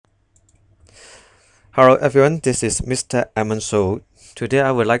Hello everyone, this is Mr. Eamon So. Today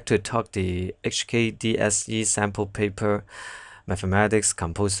I would like to talk the HKDSE sample paper Mathematics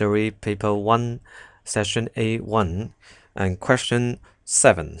Compulsory Paper 1 Session A1 and Question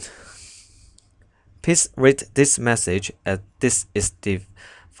 7. Please read this message as this is the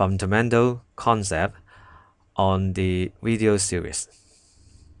fundamental concept on the video series.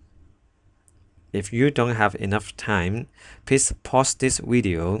 If you don't have enough time, please pause this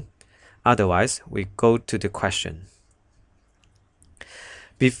video. Otherwise, we go to the question.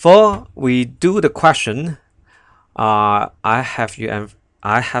 Before we do the question, I have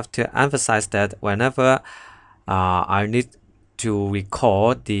to emphasize that whenever I need to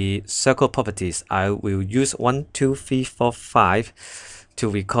record the circle properties, I will use 1, 2, 3, 4, 5 to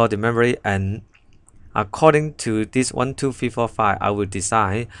record the memory, and according to this 1, 2, 3, 4, 5, I will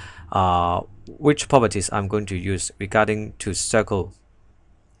decide which properties I'm going to use regarding to circle.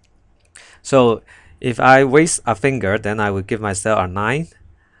 So if I waste a finger, then I will give myself a 9.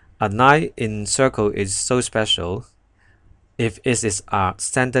 A 9 in circle is so special if it is a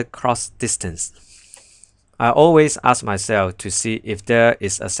center cross distance. I always ask myself to see if there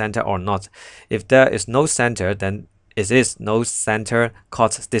is a center or not. If there is no center, then it is no center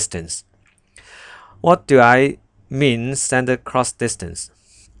cross distance. What do I mean center cross distance?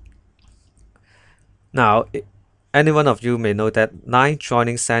 Now, any one of you may know that line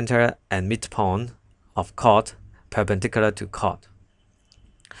joining center and midpoint of chord perpendicular to chord.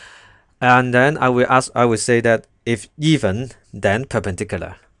 And then I will say that if even, then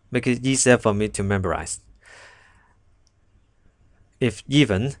perpendicular. Make it easier for me to memorize. If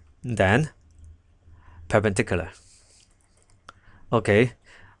even, then perpendicular. Okay,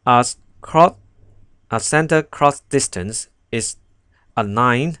 a center cross distance is a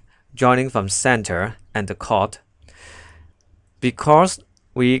line joining from center and the chord. Because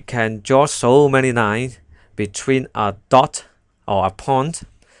we can draw so many lines between a dot or a point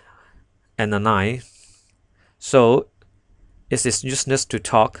and a line, so it is useless to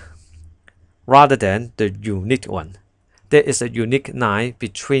talk rather than the unique one. There is a unique line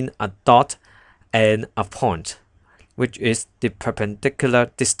between a dot and a point, which is the perpendicular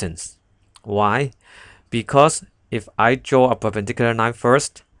distance. Why? Because if I draw a perpendicular line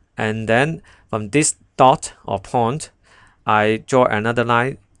first, and then from this dot or point, I draw another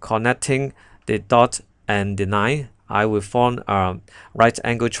line connecting the dot and the line, I will form a right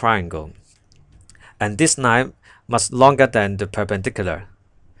angle triangle. And this line must longer than the perpendicular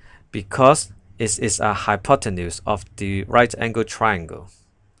because it is a hypotenuse of the right angle triangle.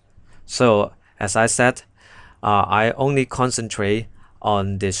 So as I said, I only concentrate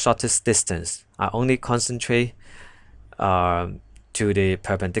on the shortest distance. I only concentrate to the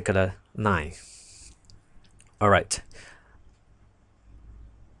perpendicular line. Alright.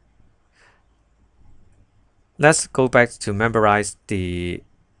 Let's go back to memorize the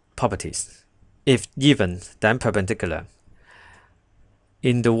properties. If even, then perpendicular.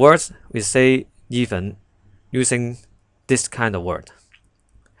 In the words, we say even using this kind of word.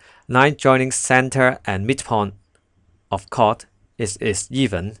 Line joining center and midpoint of chord is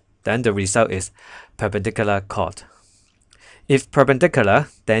even, then the result is perpendicular chord. If perpendicular,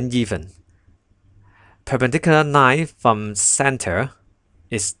 then even. Perpendicular line from center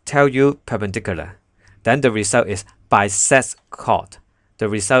is tell you perpendicular. Then the result is bisect chord. The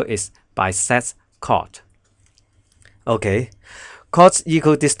result is bisect chord. Okay, chords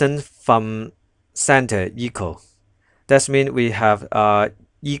equal distance from center equal. That means we have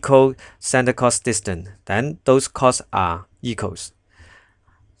equal center cross distance. Then those chords are equals.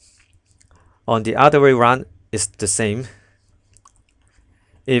 On the other way around, it's the same.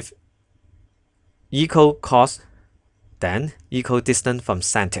 If equal chords, then equal distance from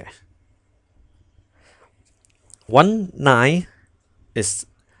center. 1 9 is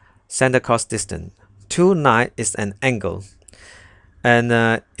center cross distance. 2 9 is an angle.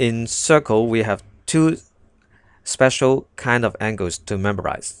 And in circle, we have two special kind of angles to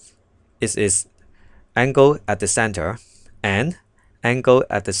memorize. It is angle at the center and angle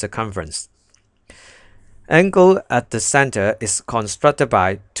at the circumference. Angle at the center is constructed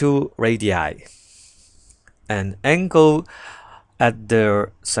by two radii, and angle at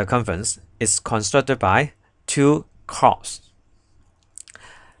the circumference is constructed by two chords.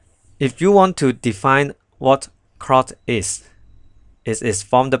 If you want to define what chord is, it is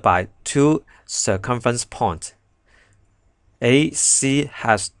formed by two circumference points. AC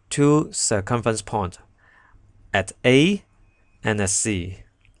has two circumference points at A and at C.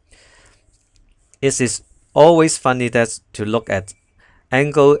 It is always funny that to look at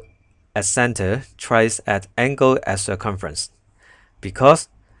angle at center trace at angle at circumference, because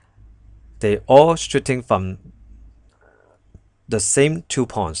they all shooting from the same 2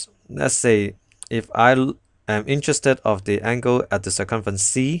 points. Let's say if I am interested of the angle at the circumference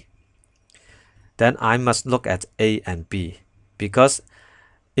C, then I must look at A and B, because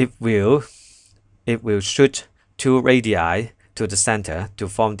it will shoot 2 radii to the center to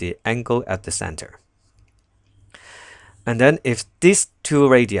form the angle at the center. And then if these 2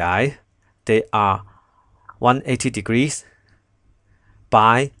 radii, they are 180 degrees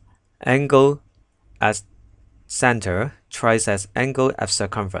by angle at center twice as angle at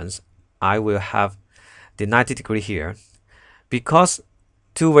circumference, I will have the 90 degree here. Because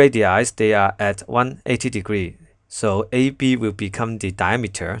 2 radii, they are at 180 degree, so AB will become the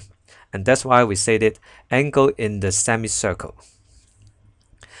diameter, and that's why we say that angle in the semicircle.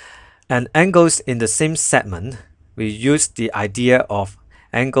 And angles in the same segment, we use the idea of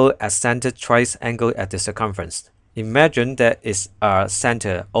angle at center twice angle at the circumference. Imagine there is a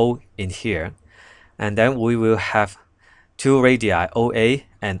center O in here, and then we will have 2 radii OA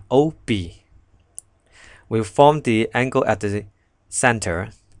and OB. We form the angle at the center.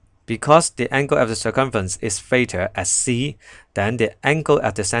 Because the angle at the circumference is theta at C, then the angle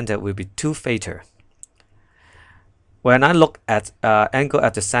at the center will be 2 theta. When I look at angle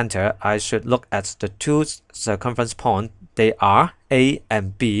at the center, I should look at the 2 circumference points. They are A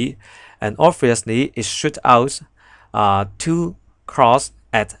and B, and obviously it shoot out 2 cross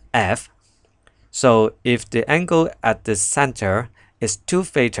at F. So if the angle at the center is 2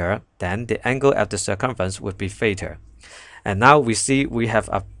 theta, then the angle at the circumference would be theta. And now we see we have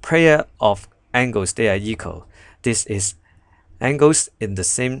a pair of angles, they are equal. This is angles in the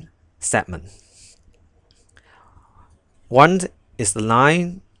same segment. 1 is the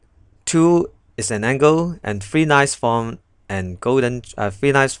line, 2 is an angle, and 3 lines form a golden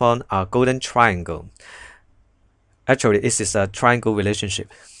triangle. Actually, this is a triangle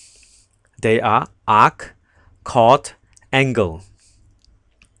relationship. They are arc, chord, angle.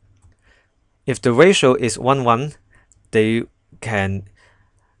 If the ratio is 1:1, they can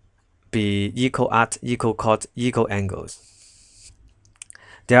be equal arc, equal chord, equal angles.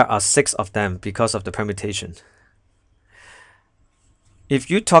 There are 6 of them because of the permutation. If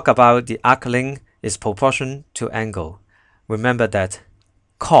you talk about the arc length is proportional to angle, remember that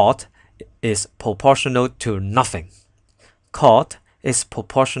chord is proportional to nothing. Chord is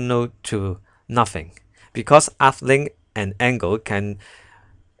proportional to nothing, because arc length and angle can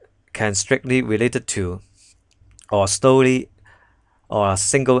strictly related to, or solely or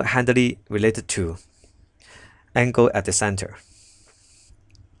single-handedly related to, angle at the center.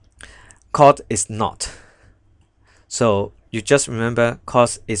 Chord is not. So you just remember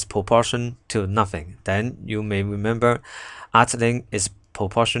chord is proportional to nothing. Then you may remember arc length is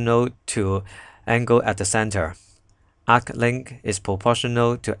proportional to angle at the center. Arc length is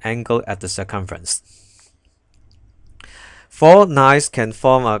proportional to angle at the circumference. 4 lines can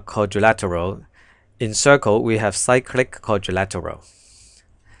form a quadrilateral. In circle, we have cyclic quadrilateral.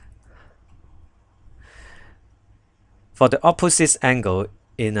 For the opposite angle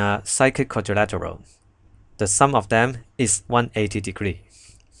in a cyclic quadrilateral, the sum of them is 180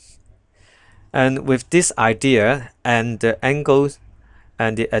 degrees. And with this idea and the angles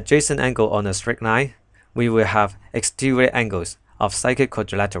and the adjacent angle on a straight line, we will have exterior angles of cyclic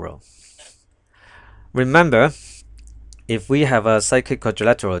quadrilateral. Remember, if we have a cyclic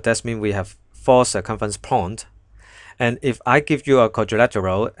quadrilateral, that means we have 4 circumference points. And if I give you a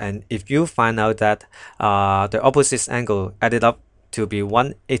quadrilateral, and if you find out that the opposite angle added up to be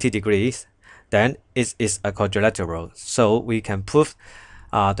 180 degrees, then it is a quadrilateral. So we can prove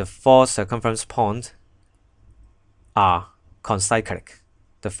the 4 circumference points are concyclic.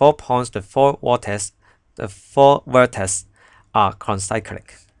 The 4 points, the 4 vertices are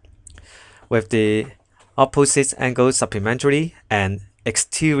concyclic, with the opposite angle supplementary and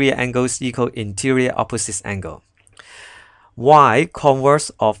exterior angles equal interior opposite angle. Why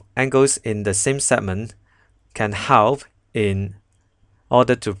converse of angles in the same segment can help in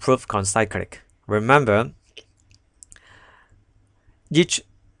order to prove concyclic. Remember, each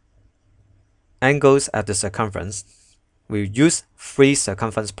angles at the circumference will use 3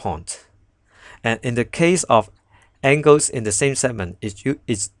 circumference points. And in the case of angles in the same segment, it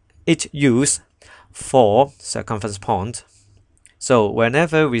use 4 circumference points. So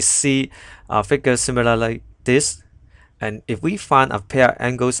whenever we see a figure similar like this, and if we find a pair of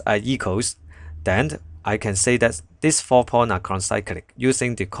angles are equals, then I can say that these 4 points are concyclic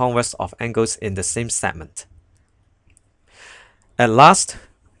using the converse of angles in the same segment. At last,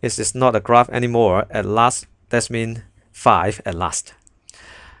 it is not a graph anymore. At last, that means 5 at last.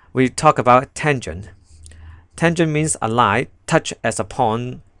 We talk about tangent. Tangent means a line touch as a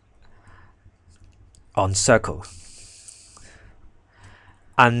point on circle,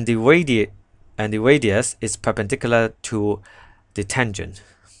 and the radius is perpendicular to the tangent.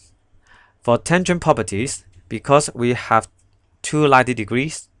 For tangent properties, because we have two 90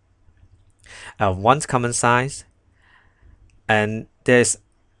 degrees, one common size, and there's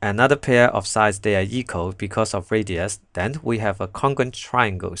another pair of sides they are equal because of radius, then we have a congruent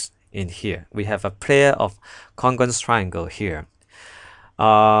triangles in here. We have a pair of congruent triangle here.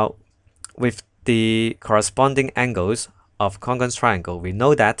 With the corresponding angles of congruent triangle, we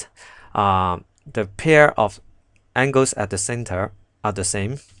know that the pair of angles at the center are the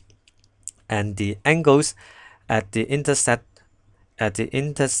same, and the angles at the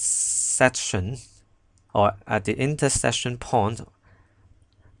intersection or at the intersection point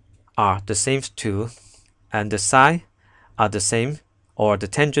are the same too, and the side are the same, or the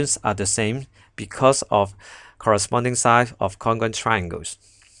tangents are the same because of corresponding side of congruent triangles.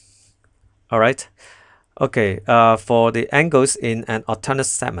 Alright, okay, for the angles in an alternate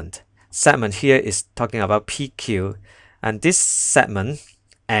segment here is talking about PQ, and this segment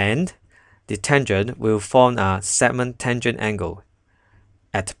and the tangent will form a segment tangent angle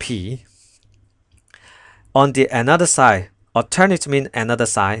at P. On the another side, alternate means another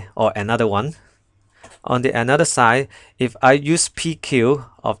side or another one. On the another side, if I use PQ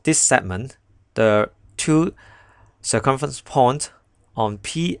of this segment, the two circumference points on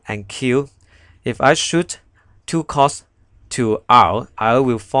P and Q, if I shoot 2 cos to R, I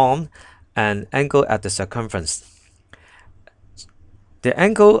will form an angle at the circumference. The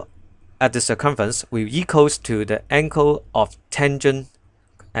angle at the circumference will equals to the angle of tangent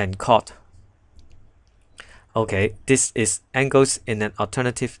and chord. Okay, this is angles in an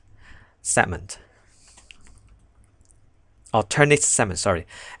alternate segment,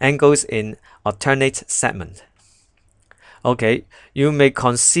 angles in alternate segment. Okay, you may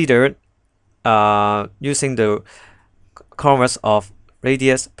consider using the converse of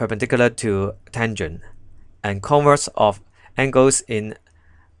radius perpendicular to tangent and converse of angles in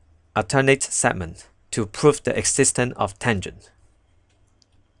alternate segment to prove the existence of tangent.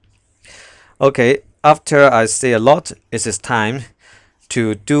 Okay, after I say a lot, it is time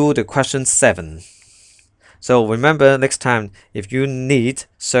to do the question 7. So remember, next time, if you need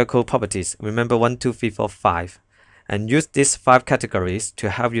circle properties, remember 1, 2, 3, 4, 5, and use these 5 categories to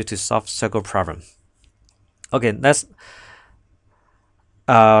help you to solve circle problem. Okay, let's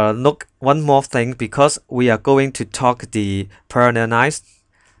look one more thing, because we are going to talk the parallel lines.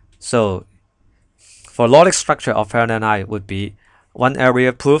 So for logic structure of parallel line would be one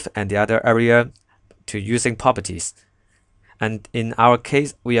area proof and the other area to using properties. And in our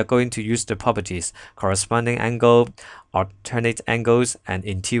case, we are going to use the properties corresponding angle, alternate angles, and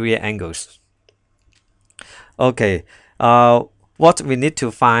interior angles. Okay, what we need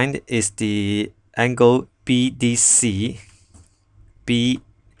to find is the angle BDC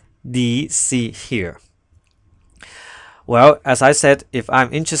here. Well, as I said, if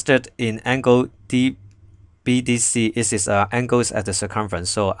I'm interested in angle BDC, this is angles at the circumference,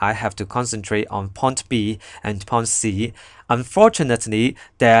 so I have to concentrate on point B and point C. Unfortunately,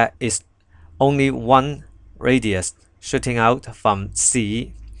 there is only one radius shooting out from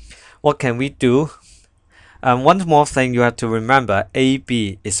C. What can we do? One more thing you have to remember,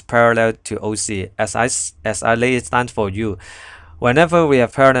 AB is parallel to OC. As I lay it down for you, whenever we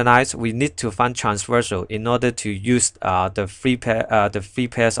have parallel lines, we need to find transversal in order to use the three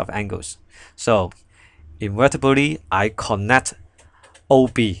pairs of angles. So invertibly, I connect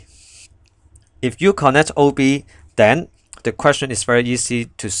OB. If you connect OB, then the question is very easy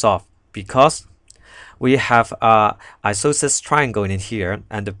to solve, because we have an isosceles triangle in here,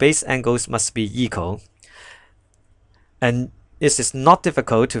 and the base angles must be equal. And it is not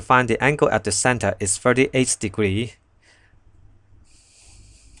difficult to find the angle at the center is 38 degrees.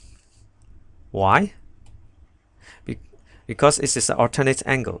 Why? Because it is an alternate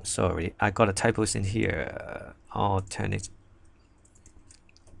angle. Sorry, I got a typos in here. Alternate.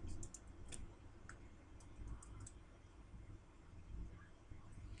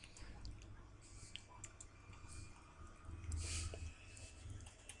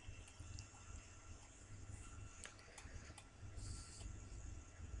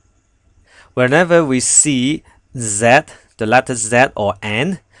 Whenever we see Z, the letter Z or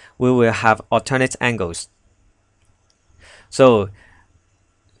N, we will have alternate angles. So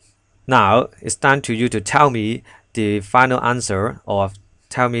now it's time to you to tell me the final answer, or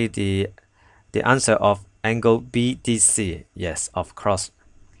tell me the answer of angle BDC. Yes, of course.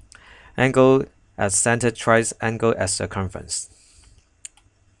 Angle at center tries angle at circumference.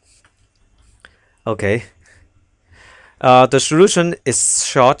 Okay. The solution is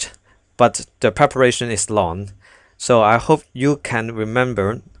short, but the preparation is long. So I hope you can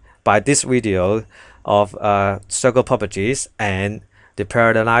remember by this video of circle properties and the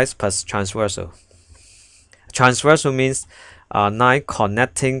parallel lines plus transversal. Transversal means line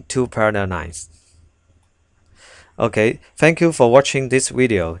connecting two parallel lines. Okay, thank you for watching this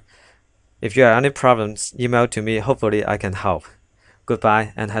video. If you have any problems, email to me. Hopefully I can help.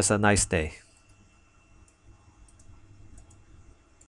 Goodbye and have a nice day.